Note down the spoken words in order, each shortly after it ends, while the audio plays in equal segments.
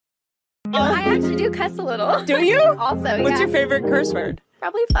I actually do cuss a little. Do you? Also, yeah. What's your favorite curse word?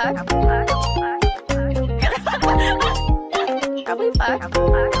 Probably fuck. Probably fuck.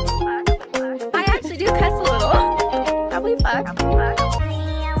 I actually do cuss a little. Probably fuck.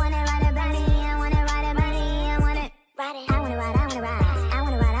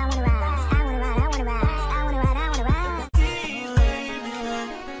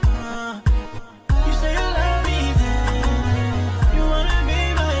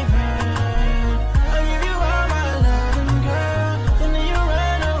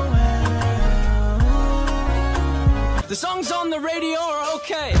 The songs on the radio are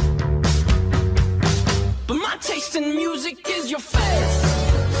okay, but my taste in music is your face,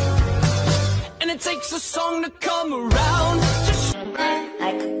 and it takes a song to come around.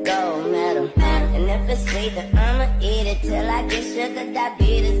 I could go metal, and if it's sweet, then I'ma eat it till I get sugar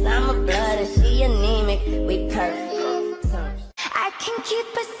diabetes. I'm a blood and she anemic, we perfect. I can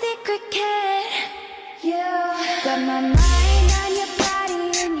keep a secret, kid. You got my mind on your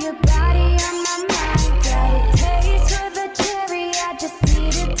body, and your body on my mind. Got a taste for the cherry, I just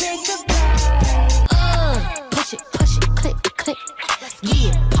need to take a bite. Push it, click, click.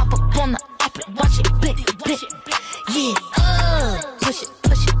 Yeah, pop up on the opera, watch it, blick, blick. Yeah, push it,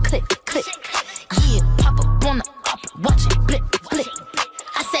 click, click. Yeah, pop up on the opera, watch it, blick, blick.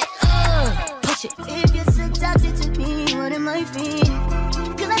 I said, push it. If you're so toxic to me, what am I feeling?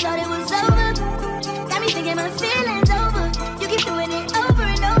 Cause I thought it was over. Got me thinking my feelings over. You keep doing it over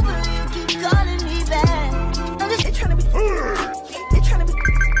and over. You keep calling me back. I'm just trying to be. They're trying to be.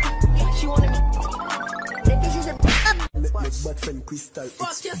 She wanted me. This is a. Bad friend Crystal.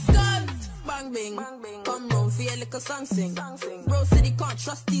 Fuck your skull, bang bing. Come round for your little song sing. Bro said he can't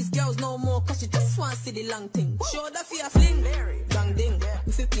trust these girls no more, cause she just want to see the long thing. Show that for your fling, dang ding.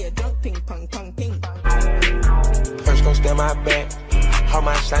 We fit play a drunk ping pong pong ping pong. First gon' stand my back. How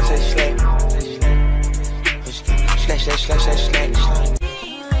my slime say slack. Slash, slash, slash, slash, slash, slash.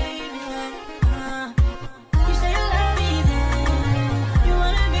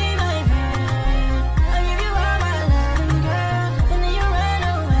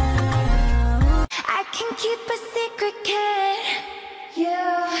 Keep a secret, kid. You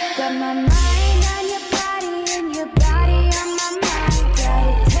got my mind on your body, and your body on my mind. Got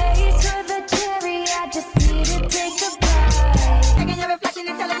a taste for the cherry, I just need to take a bite. Taking your reflection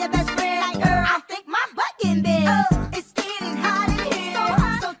and telling your best friend, like, I think my butt getting big. It's getting hot in here, so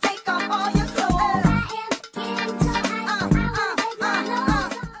hot. So take off all your clothes. I am getting so hot.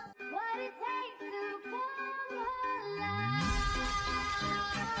 What it takes to come alive.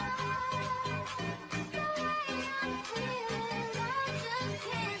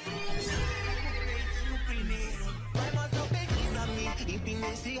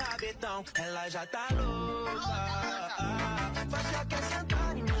 Esse rabetão, ela já tá louca. Mas já quer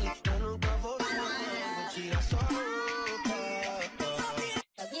sentar em mim, eu nunca vou tirar sua roupa.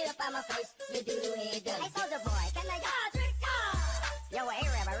 So get up on my face, you do the head done. Hey, Soldier Boy, can I Yo, a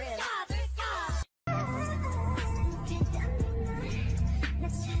Arab, I really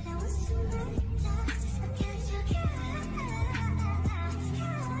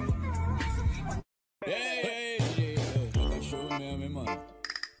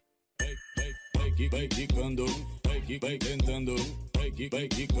Vai quicando, vai tentando, vai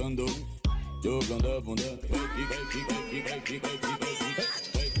quicando, jogando a bunda, vai quicando.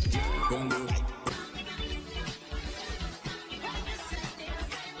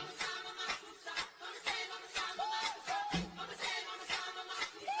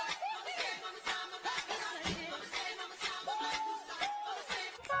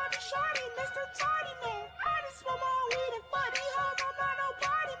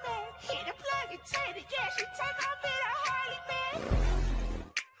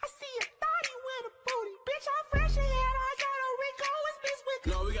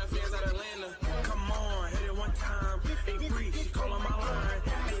 No, we got fans out of Atlanta. Come on, hit it one time. Ain't free, call on my line.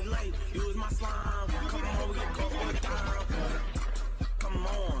 Ain't late, use my slime. Come on, we get caught for the time. Come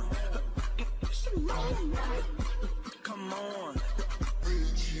on. Come on.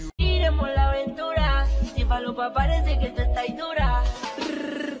 Iremos la aventura. Si Falopa parece que tú estás dura.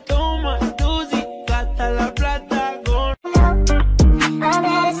 Toma, Tusi, gasta la plata con. I'm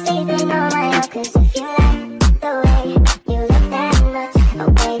better sleeping on my own, cause if you like the way you look that much, oh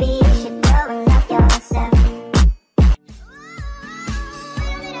baby, you should go and love yourself.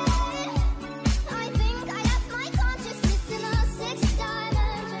 I think I left my consciousness in a sixth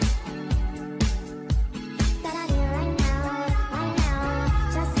dimension. That I'm here right now,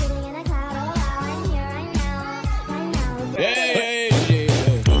 just sitting in a cloud. Oh wow, I'm here right now. Hey,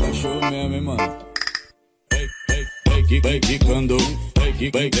 show me, mano. Vai quicando, vai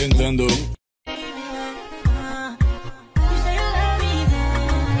vai tentando.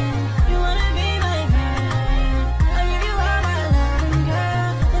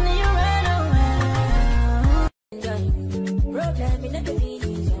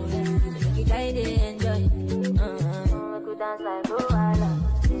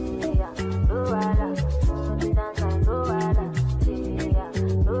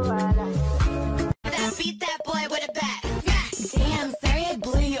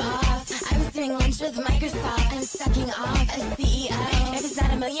 With Microsoft, I'm sucking off a CEO. If it's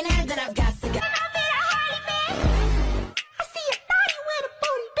not a millionaire, then I've got to go. I see a body with a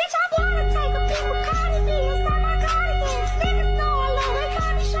booty, bitch. I wanna take a pic with Cardi B inside my cardigan. Niggas know I love, they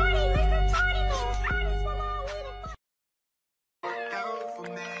call me shorty, Mr. Tardy Man. I just wanna with it. Work out for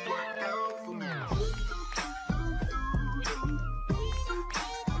me, work out for me.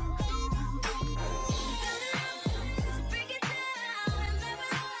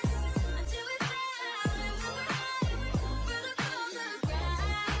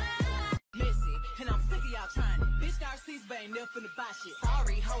 Ain't never finna buy shit.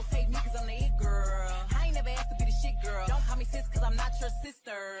 Sorry, hoes hate me cause I'm the it girl. I ain't never asked to be the shit girl. Don't call me sis cause I'm not your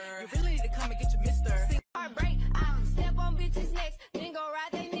sister. You really need to come and get your mister. Heartbreak, I'm step on bitches next. Then go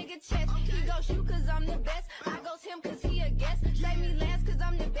ride that nigga chest. He go shoot cause I'm the best. I goes him cause he a guest. Say me last cause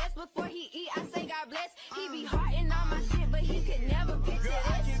I'm the best. Before he eat, I say God bless. He be hearting on my shit, but he could never picture this.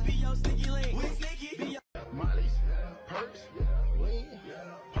 I can be your sticky link. We sticky. Be your Molly's, perks, lean,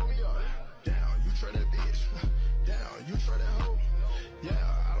 pull me up. Down, you try that bitch. Down, you try that hoe. Yeah,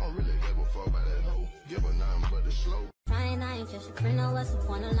 I don't really give a fuck about that hoe. Give her nothing but the slow. Fine, I ain't just a friend, no, what's the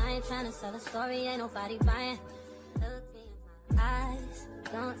point of lying? Trying to sell a story, ain't nobody buying. Look me in my eyes,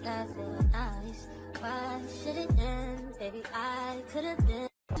 don't laugh for eyes. Why should it end? Baby, I could have been.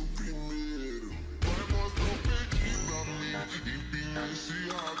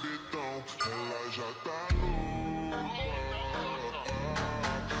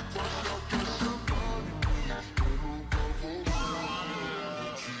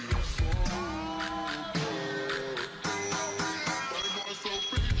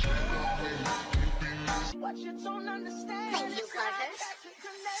 what you don't understand. Thank you, Clarkers.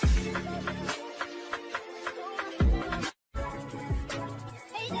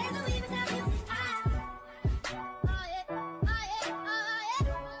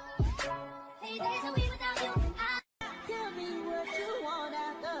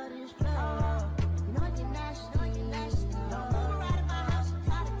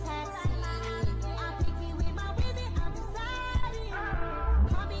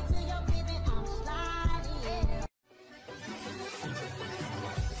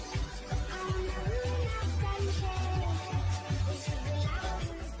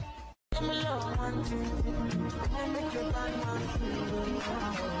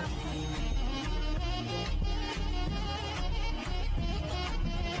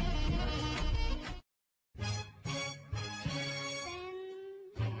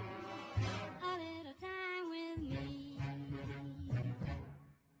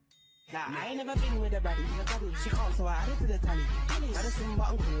 Nah, I ain't never been with a baddie. She can't, so I added to the tally. Madison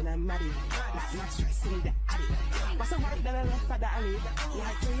button queen and Maddie. Like my stressing the addy. But some right that I left at the alley.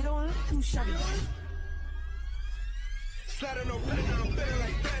 Like, so you don't look too shabby. Sliding no better, now I'm better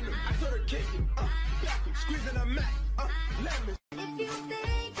like Venom. I saw her kicking, back him, squeezing a Mac, lemon. If you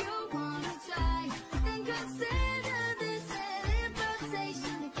think you wanna try, then consider this an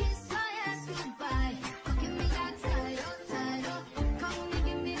invitation to kiss my ass goodbye. Give me that title, come and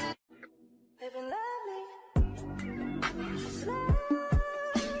give me that. Baby, love me.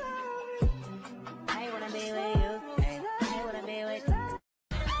 I wanna be with you. I wanna be with you.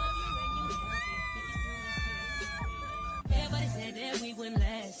 Everybody said that we wouldn't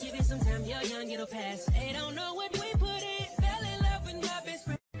last. Give it some time, you're young, it'll pass. They don't know what we put in. Fell in love with my best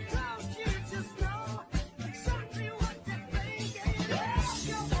friend. You just know exactly what to think.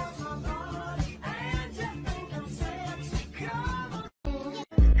 You want my body, and you think I'm sexy. Come on.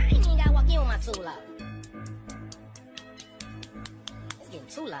 I ain't even gotta walk in with my tool out. It's getting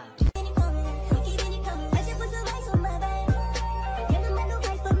too loud. Forget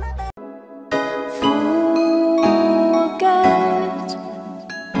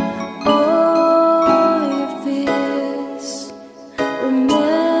all of this. Remember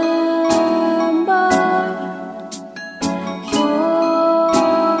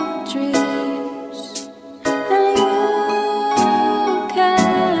your dreams, and you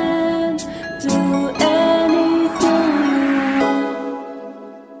can do anything you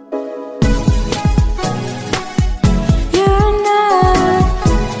want.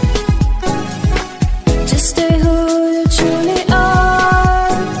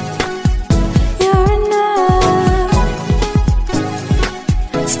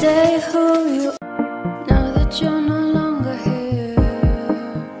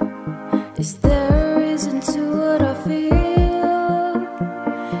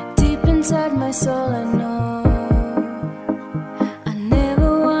 my soul, I know I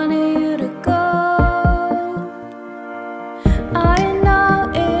never wanted you to go. I know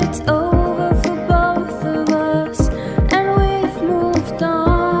it's over for both of us and we've moved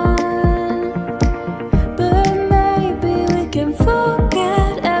on, but maybe we can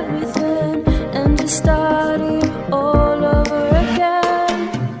forget everything and just start it all over again.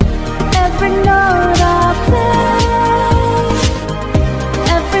 Every note I play,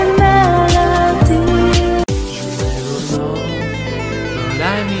 every melody. But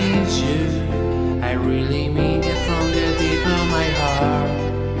I miss you, I really mean it from the deep of my heart.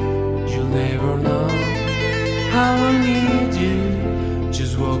 You'll never know how I need you.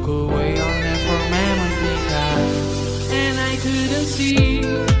 Just walk away, I'll never memories we had. And I couldn't see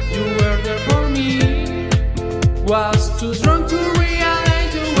you were there for me. Was too drunk to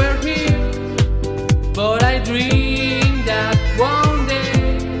realize you were here. But I dreamed that one day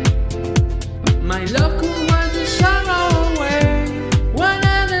my love could wash the sorrow away. When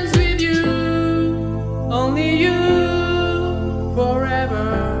I dance with you, only you, forever,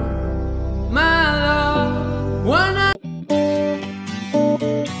 my love. When I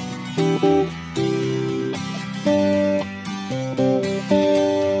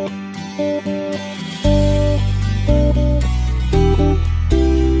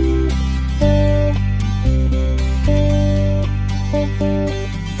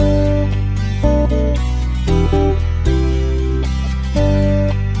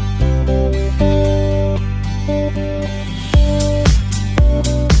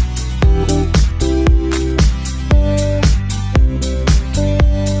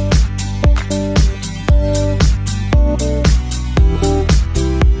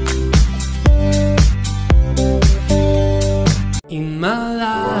in my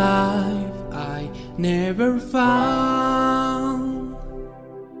life I never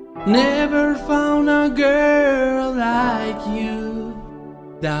found a girl like you,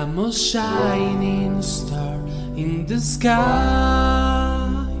 the most shining star in the sky.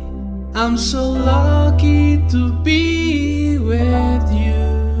 I'm so lucky to be with you.